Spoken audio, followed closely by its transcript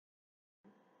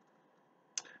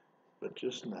But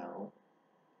just now,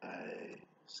 I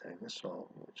sang a song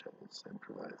which I was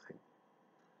improvising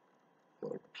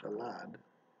for Prahlad,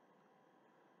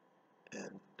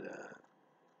 and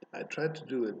I tried to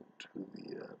do it to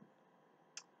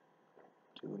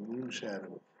the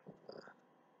Moonshadow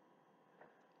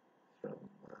from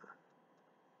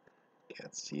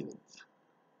Cat Stevens,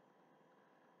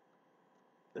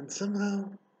 and somehow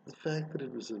the fact that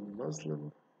it was a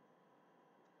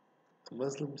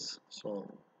Muslim's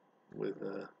song with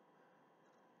a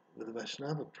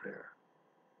Vaishnava prayer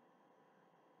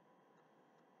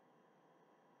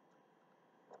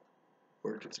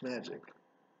worked its magic,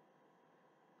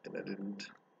 and I didn't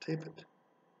tape it.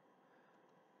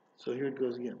 So here it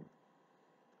goes again.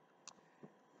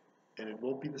 And it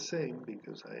won't be the same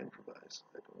because I improvise.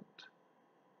 I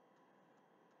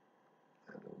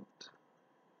don't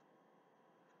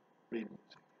read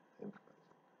music. I improvise.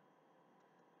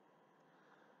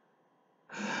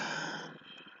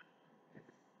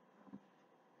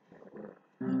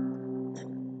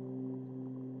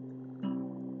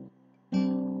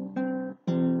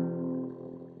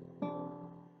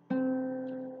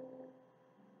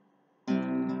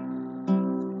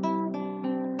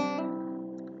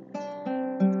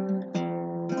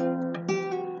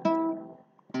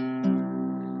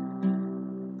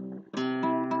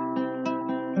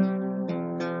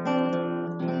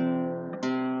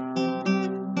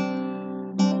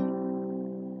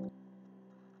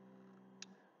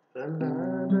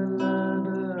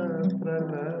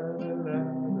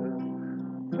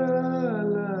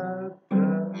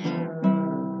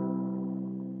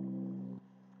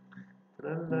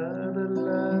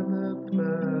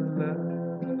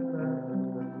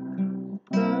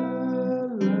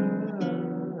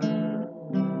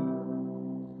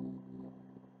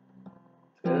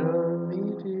 Tell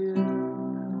me, dear,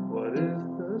 what is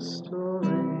the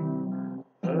story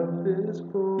of this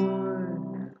boy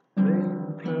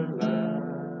named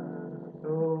Prahlad?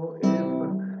 Oh,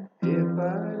 if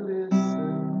I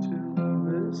listen to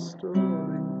this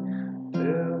story,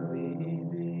 tell me,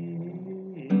 dear.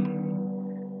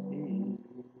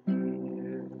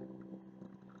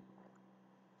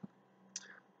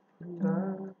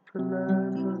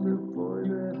 Prahlad was a boy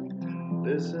that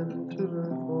listened to the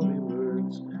holy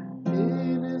words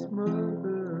in his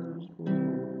mother's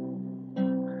womb.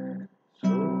 So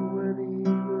when he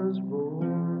was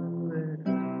born,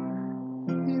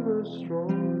 he was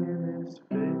strong in his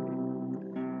faith.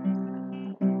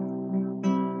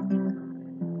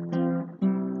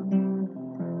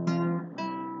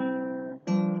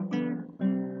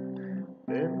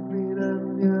 Then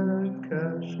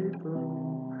Hiranyakashipu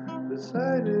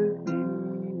decided he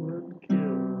would kill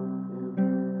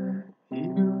him,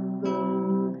 even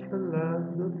though Prahlad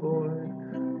the boy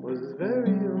was his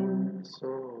very own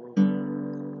son.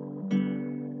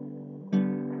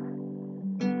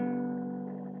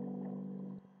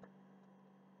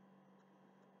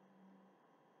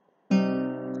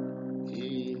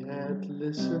 He had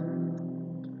listened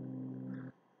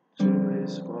to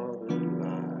his father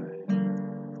lie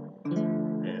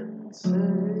and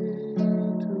say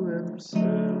to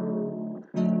himself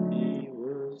he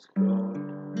was God.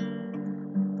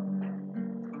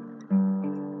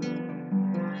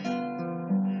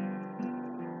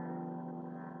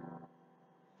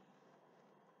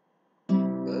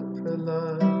 But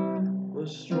Prahlad was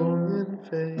strong in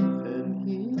faith and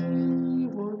he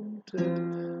wanted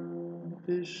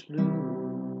Vishnu.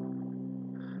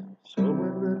 So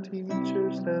when the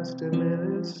teachers asked him in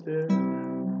his stead,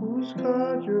 who's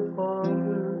God, your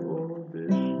father or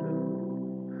Vishnu?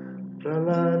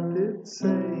 Prahlad did say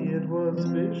it was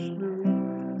Vishnu.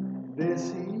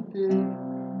 This he did,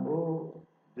 oh,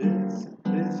 this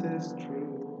is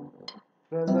true.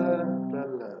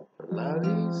 Prahlad,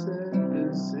 he said,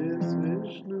 this is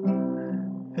Vishnu.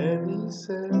 And he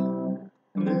said,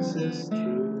 this is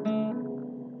true.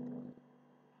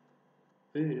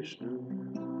 Vishnu.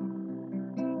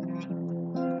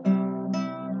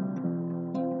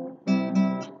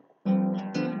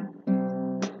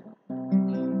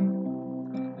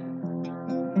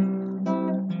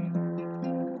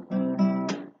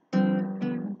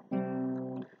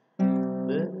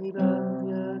 Then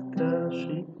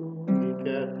Hiranyakashipu, he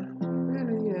got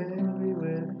really angry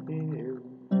with him,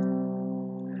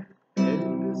 and he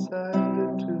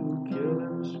decided to kill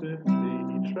him swiftly.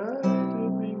 He tried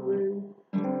every way,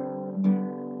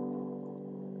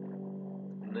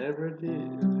 never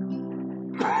did.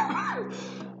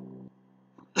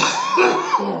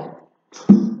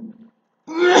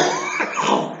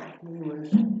 Anyway,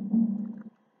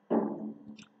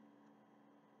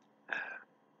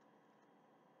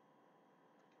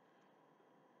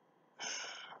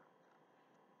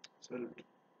 Salute.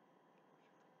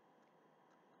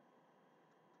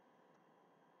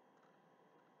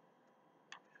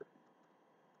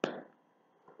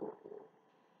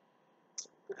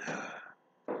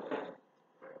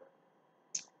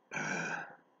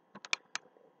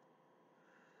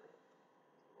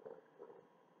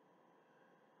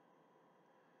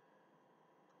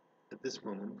 At this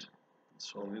moment, the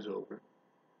song is over,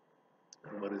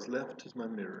 and what is left is my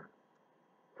mirror,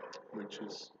 which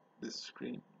is this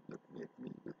screen looking at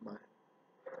me with my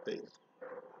face.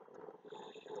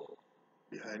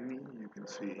 Behind me, you can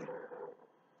see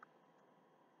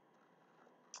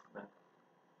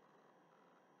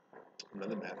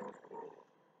another map, a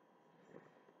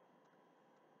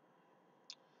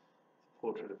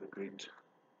portrait of a great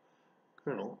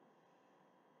colonel,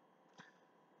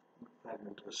 a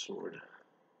fragment of a sword.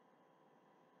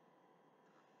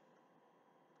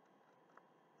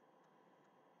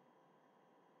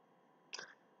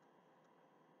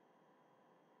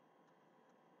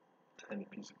 Tiny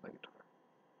piece of my guitar.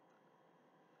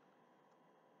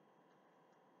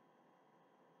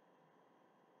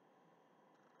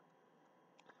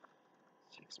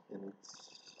 6 minutes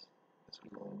is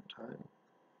a long time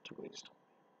to waste.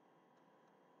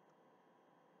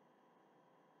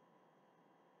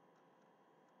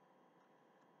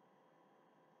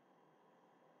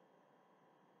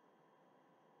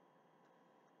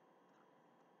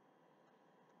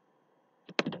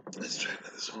 Let's try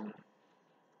another song.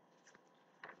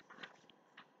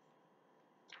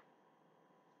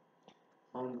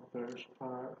 On the first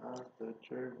part of the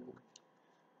journey.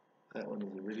 That one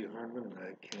is a really hard one, and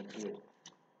I can't do it.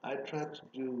 I tried to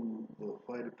do the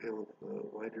whiter pale,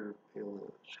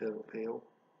 shadow pale.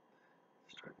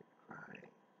 Started crying.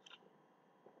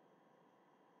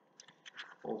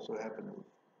 Also happened with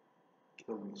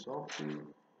Kill Me Softly,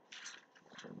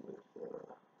 and with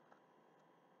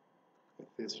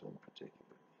this one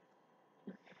particularly.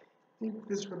 I think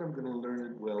this one I'm going to learn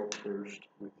it well first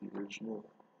with the original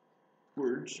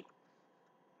words,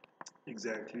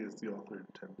 exactly as the author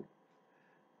intended,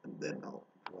 and then I'll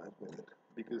improvise with it.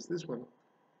 Because this one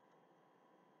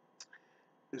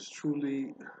is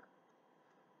truly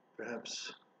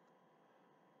perhaps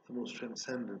the most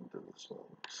transcendent of the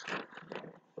songs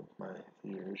of my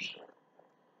ears.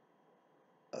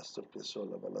 Hasta que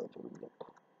sola balada por un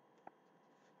loco.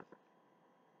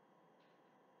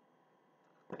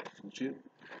 Did you?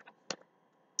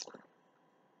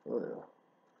 Oh yeah.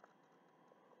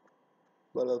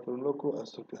 Balada por un loco,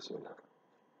 hasta que sola.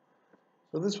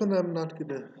 So this one I'm not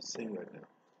gonna sing right now,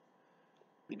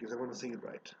 because I want to sing it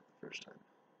right the first time.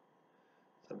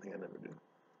 Something I never do.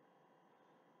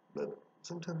 But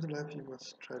sometimes in life you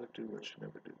must try to do what you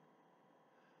never do.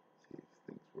 See if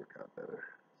things work out better.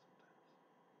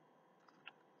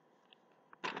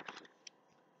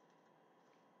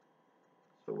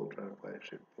 So we'll try to play a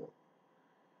shape pill.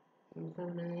 If a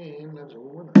man loves a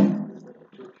woman, is that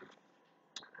a joke?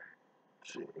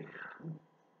 See.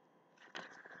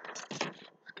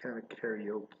 It's kind of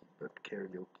karaoke, but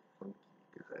karaoke funky,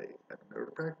 because I've never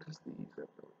practiced these, I've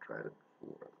never tried it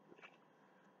before. I'm just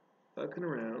fucking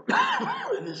around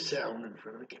with this sound in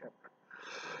front of the camera.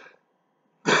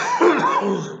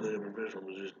 Something a professional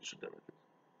musician should never do.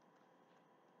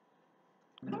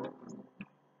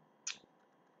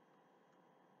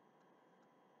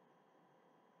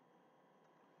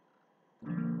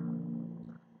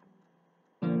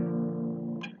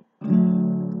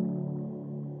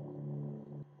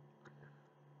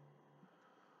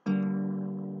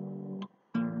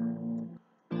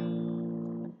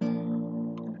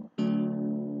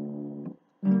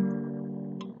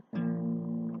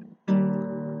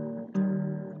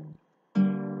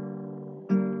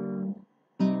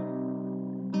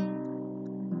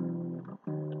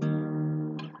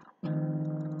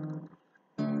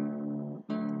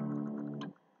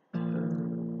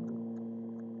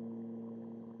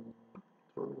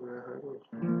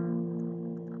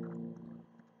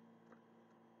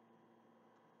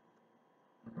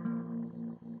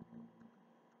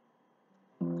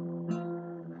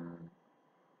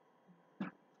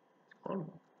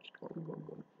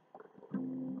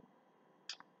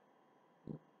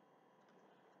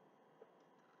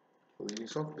 Really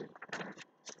softly.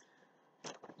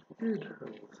 Weird how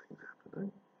things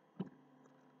happen,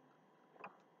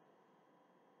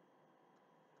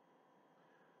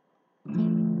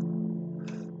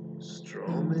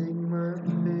 Strumming my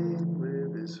pain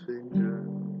with his finger,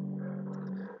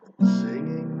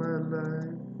 singing my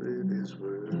life with his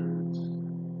words,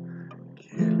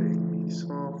 killing me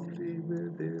softly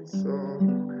with his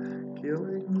song,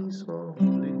 killing me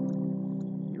softly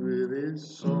with his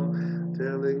song,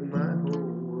 telling my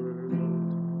whole world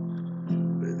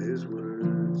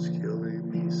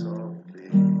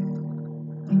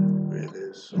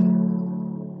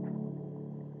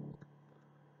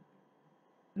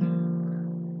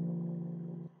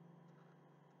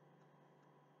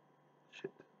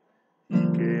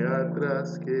que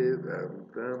atrás quedan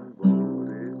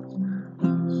tambores,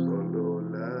 solo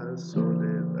la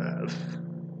soledad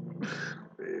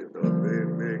de donde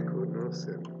me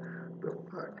conocen. The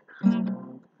fuck.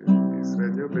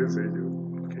 Extraño pensé yo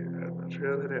que I'm not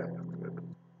sure that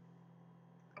happened.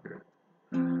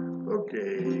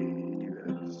 Okay,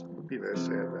 that's would be nice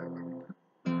to have that one.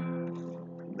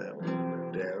 That one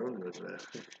went down. Was that?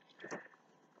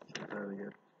 How to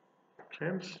get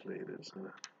translated? So.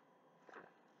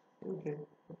 Okay.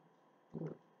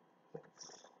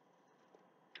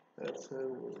 That's how it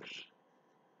works.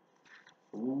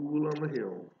 Fool on the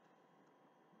hill.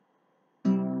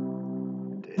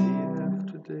 Day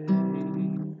after day.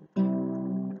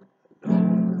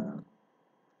 Alone.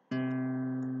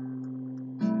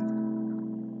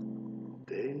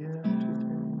 Day after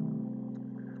day.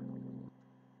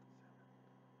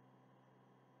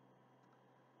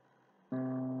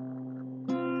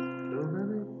 Alone on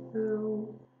the hill.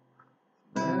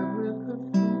 Man with a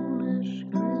foolish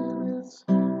grin is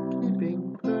keeping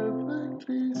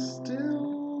perfectly still.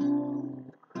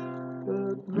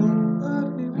 But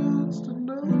nobody wants to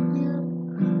know him,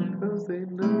 'cause they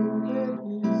know that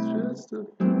he's just a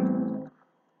fool.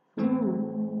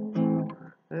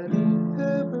 And he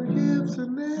never gives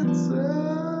an answer.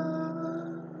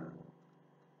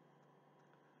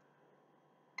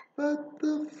 But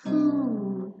the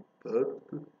fool,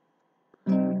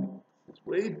 it's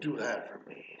way too high for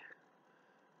me.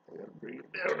 I gotta bring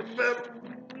it down about a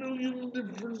million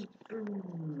different.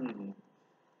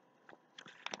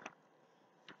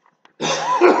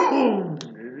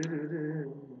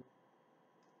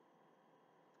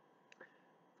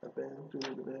 I've been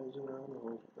through the desert on the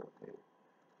horse okay.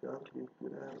 Don't keep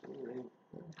it out of the rain.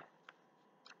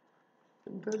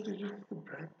 Sometimes you just have to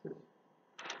practice.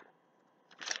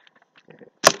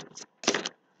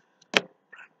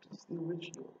 Practice the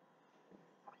original.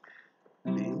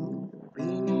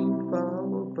 Being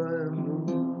followed by a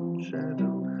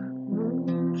moonshadow,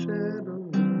 moonshadow,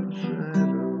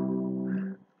 moonshadow,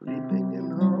 leaping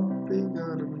and hopping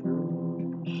on a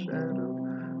moonshadow,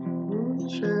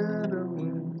 moonshadow,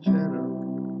 moonshadow.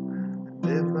 And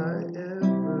if I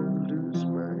ever lose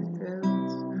my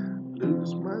hands,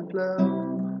 lose my plow,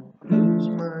 lose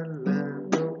my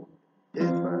land, oh,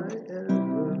 if I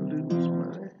ever lose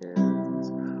my hands,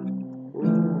 oh,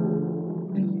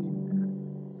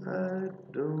 I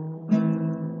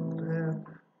don't have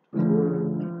to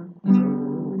work no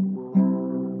more.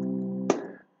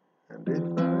 And if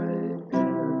I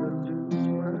ever lose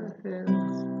my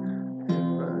hands, if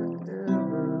I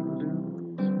ever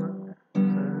lose my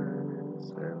eyes,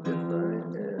 and if I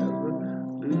ever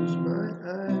lose my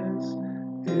eyes,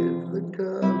 if the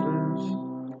colors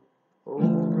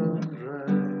all run dry.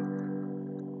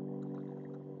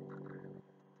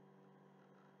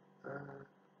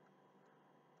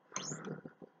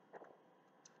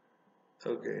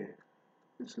 Okay,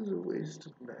 this is a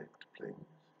wasted night to play music.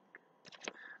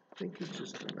 I think it's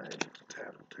just a night to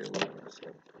tattletale on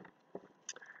myself.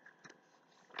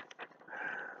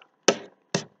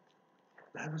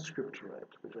 I have a script to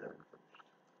write, which I haven't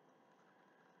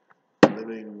finished.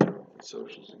 Living on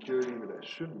Social Security that I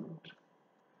shouldn't.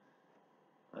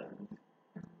 I'm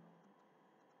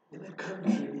in a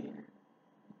country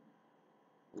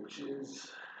which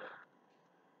is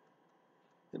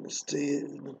in a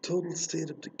total state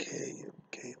of decay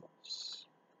and chaos,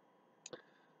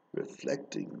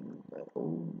 reflecting my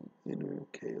own inner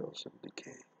chaos and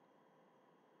decay.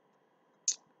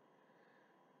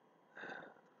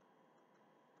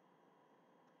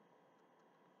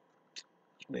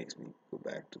 Which makes me go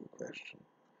back to the question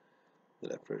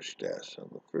that I first asked on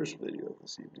the first video of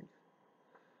this evening.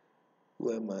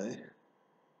 Who am I?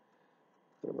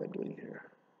 What am I doing here?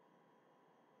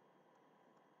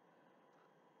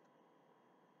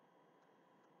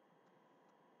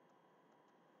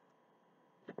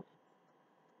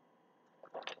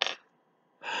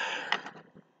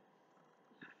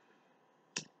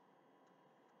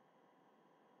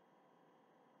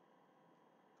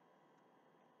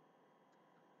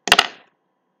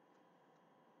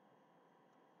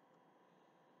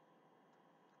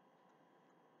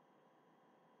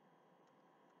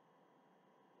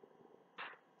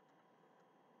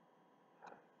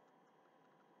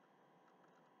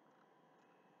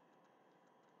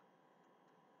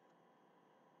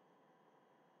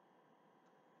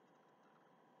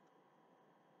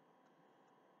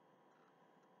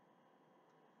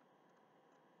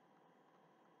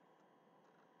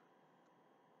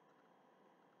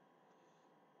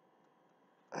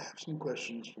 I have some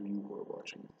questions for you who are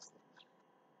watching these things.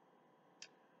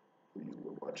 For you who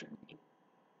are watching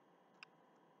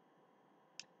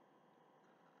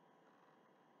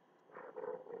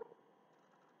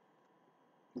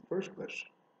first question.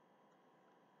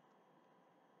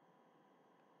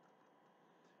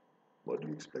 What do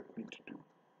you expect me to do?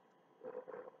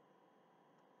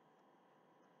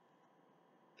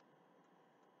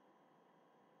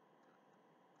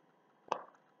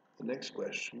 The next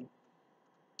question,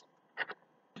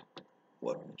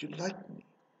 what would you like me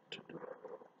to do?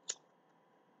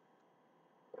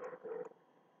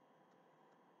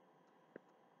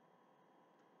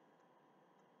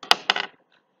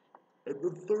 And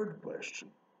the third question,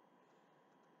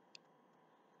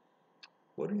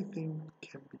 what do you think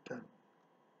can be done?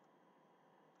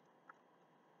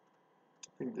 I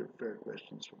think they're fair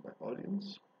questions from my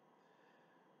audience.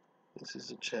 This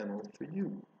is a channel for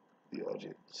you, the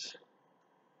audience.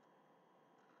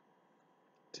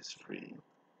 It is free.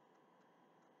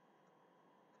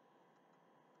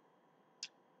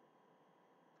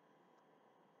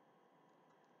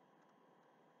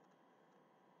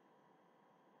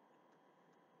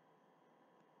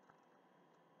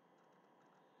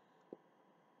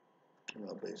 And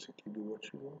I'll basically do what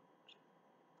you want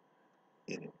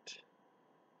in it.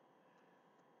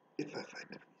 If I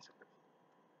find it